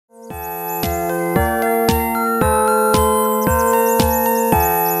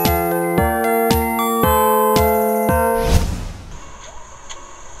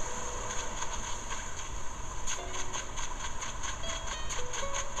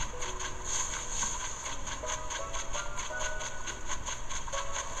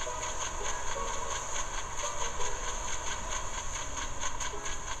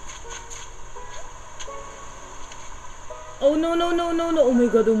Oh no no no no no! Oh my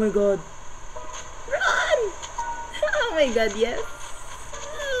god! Oh my god! Run! Oh my god! Yes.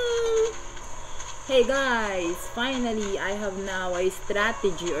 Hey guys! Finally, I have now a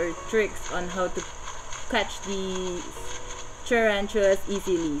strategy or tricks on how to catch these tarantulas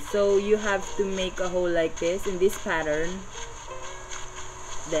easily. So you have to make a hole like this in this pattern.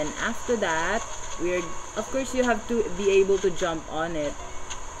 Then after that, of course you have to be able to jump on it.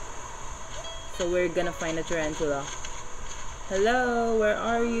 So we're gonna find a tarantula. Hello, where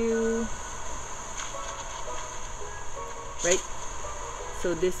are you? Right?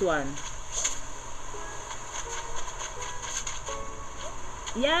 So this one.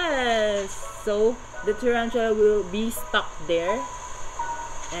 Yes! So the tarantula will be stuck there.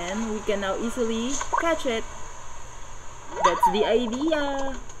 And we can now easily catch it. That's the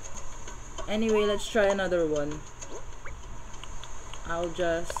idea. Anyway, let's try another one. I'll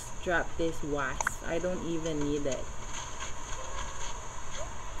just drop this wasp. I don't even need it.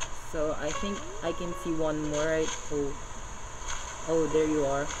 So I think I can see one more, right? Oh, there you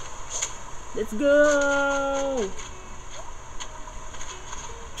are. Let's go!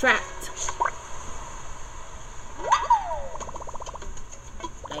 Trapped.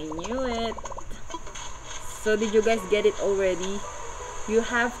 I knew it. So did you guys get it already? You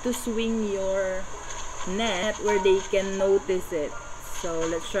have to swing your net where they can notice it. So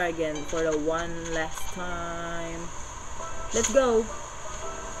let's try again for the one last time. Let's go.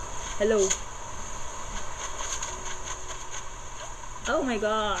 Hello. Oh my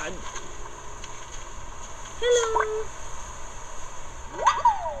god. Hello.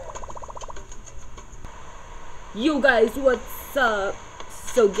 You guys, what's up?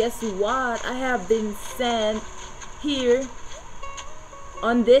 So guess what? I have been sent here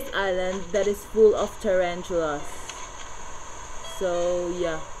on this island that is full of tarantulas. So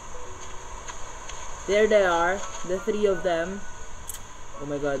yeah, there they are, the 3 of them. Oh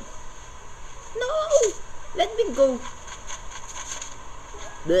my god. No! Let me go.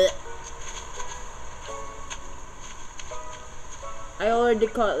 Blech. I already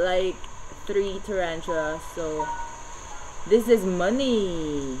caught like 3 tarantulas, so this is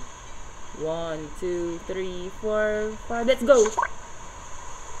money. 1, 2, 3, 4, 5. Let's go.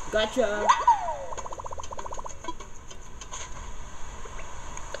 Gotcha.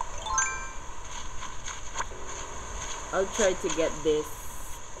 I'll try to get this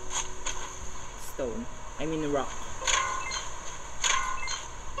stone. I mean rock.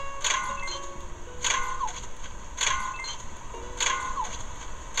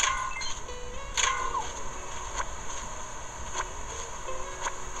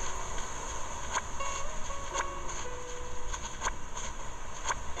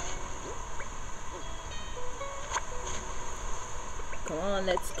 Come on,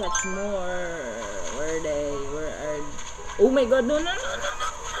 let's catch more. Where are they? Where are... Oh my god, no, no, no, no, no.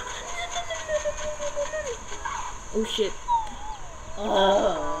 Oh shit.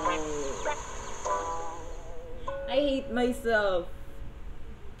 Oh. I hate myself.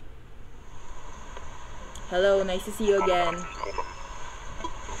 Hello, nice to see you again.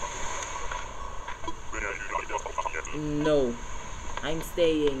 No, I'm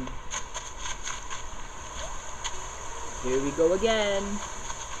staying. Here we go again.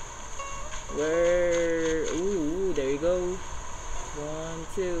 Where? Ooh, there you go. 1,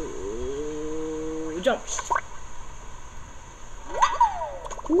 2, jump.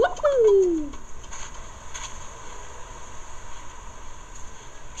 Woohoo!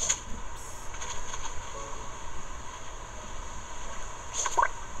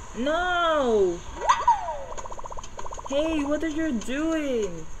 No! Hey, what are you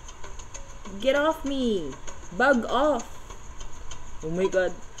doing? Get off me! Bug off! Oh my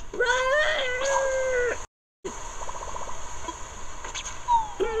god.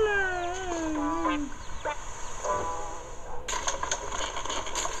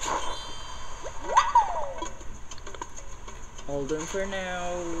 Hold on for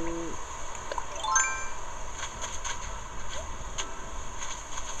now.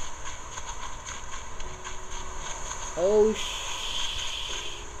 Oh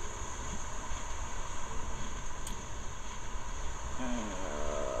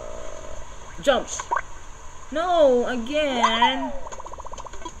jump! No, again.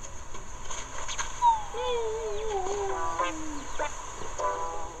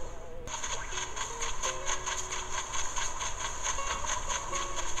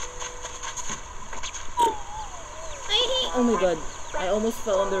 Oh my god, I almost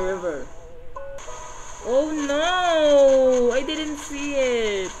fell in the river. Oh no, I didn't see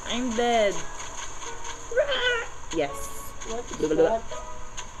it. I'm dead. Yes. What is that?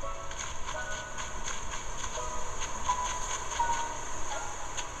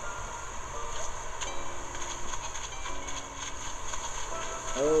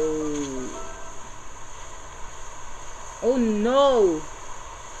 Oh. Oh no!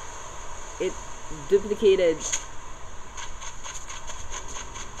 It duplicated.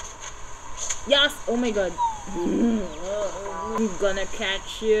 Yes! Oh my god. I'm gonna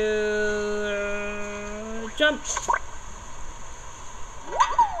catch you. Jump!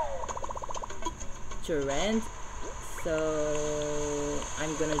 Torrent. So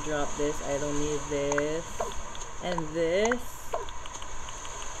I'm gonna drop this. I don't need this. And this.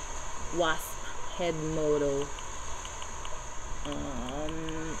 Wasp head model.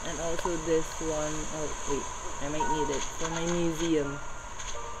 And also this one. Oh wait, I might need it for my museum.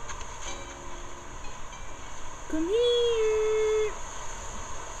 Come here.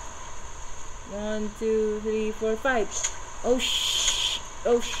 1, 2, 3, 4, 5. Oh shh.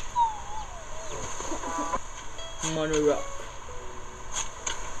 Oh shh. Monorock.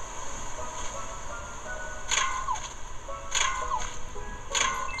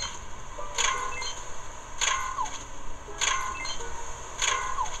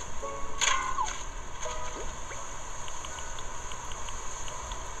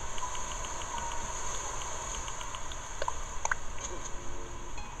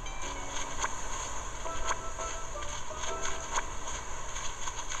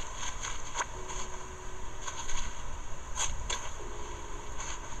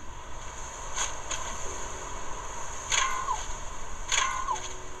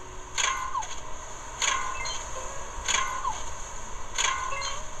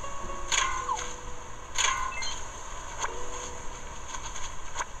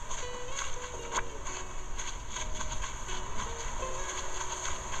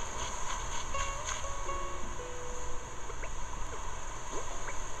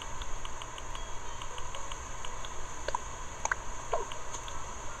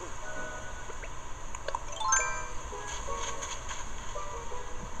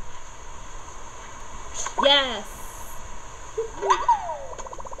 Yes!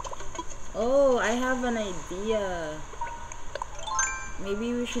 Oh, I have an idea.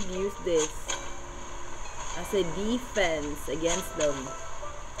 Maybe we should use this as a defense against them.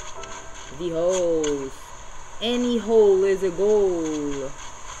 The holes. Any hole is a goal.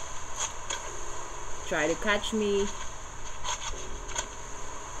 Try to catch me.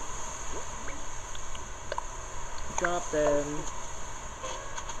 Drop them.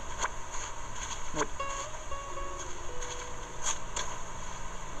 Nope.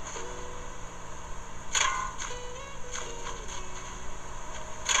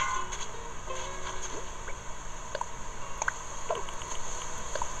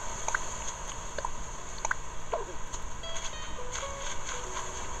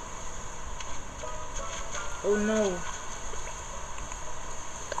 Oh no.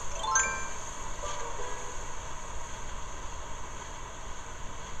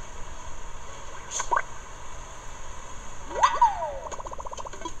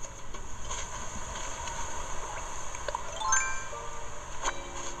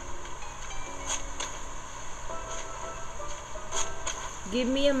 Give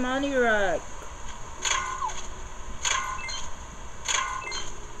me a money rock.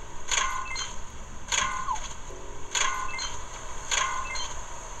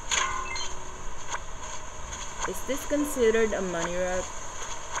 Is this considered a money rock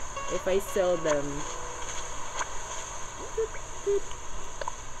if I sell them?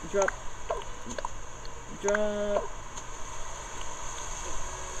 Drop. Drop.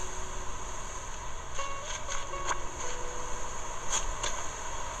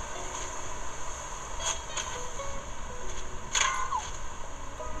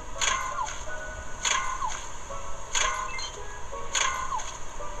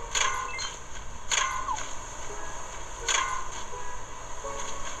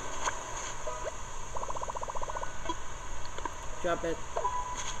 Drop it.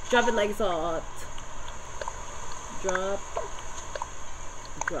 Drop it like it's hot. Drop.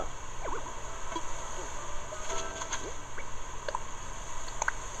 Drop.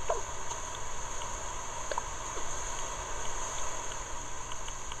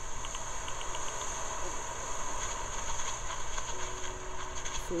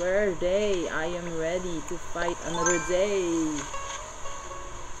 Swear day, I am ready to fight another day.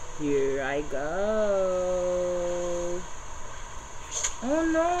 Here I go. Oh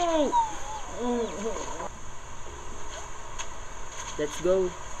no! Oh. Let's go.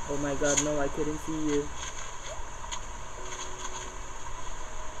 Oh my god, no, I couldn't see you.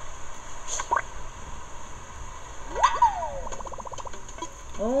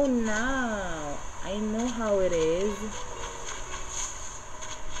 Oh, now I know how it is.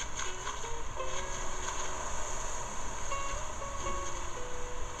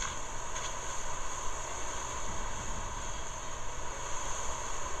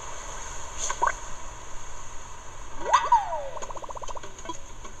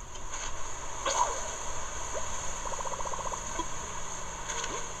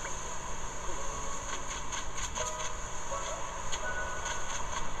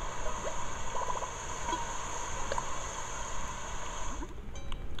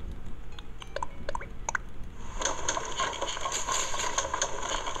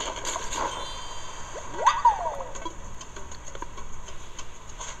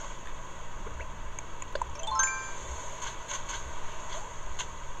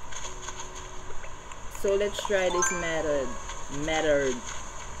 So let's try this method.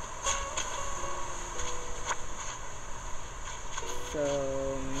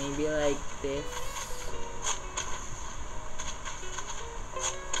 So maybe like this.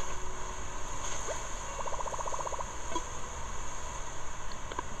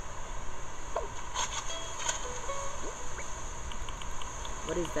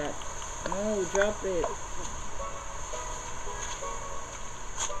 What is that? No, drop it.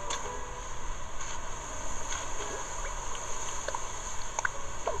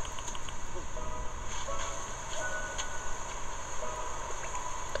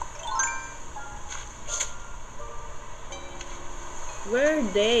 Where are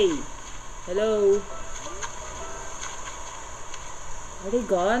they? Hello? Are they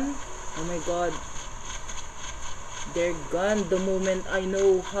gone? Oh my god. They're gone the moment I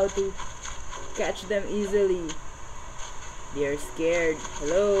know how to catch them easily. They're scared.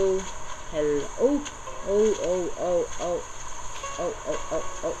 Hello? Hello? Oh, oh, oh, oh, oh. Oh, oh, oh,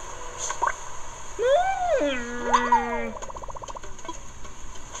 oh.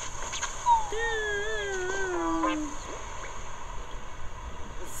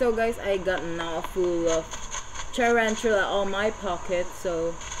 So guys, I got now full of tarantula on my pocket.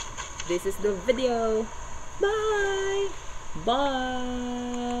 So this is the video. Bye.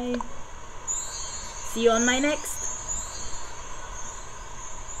 Bye. See you on my next.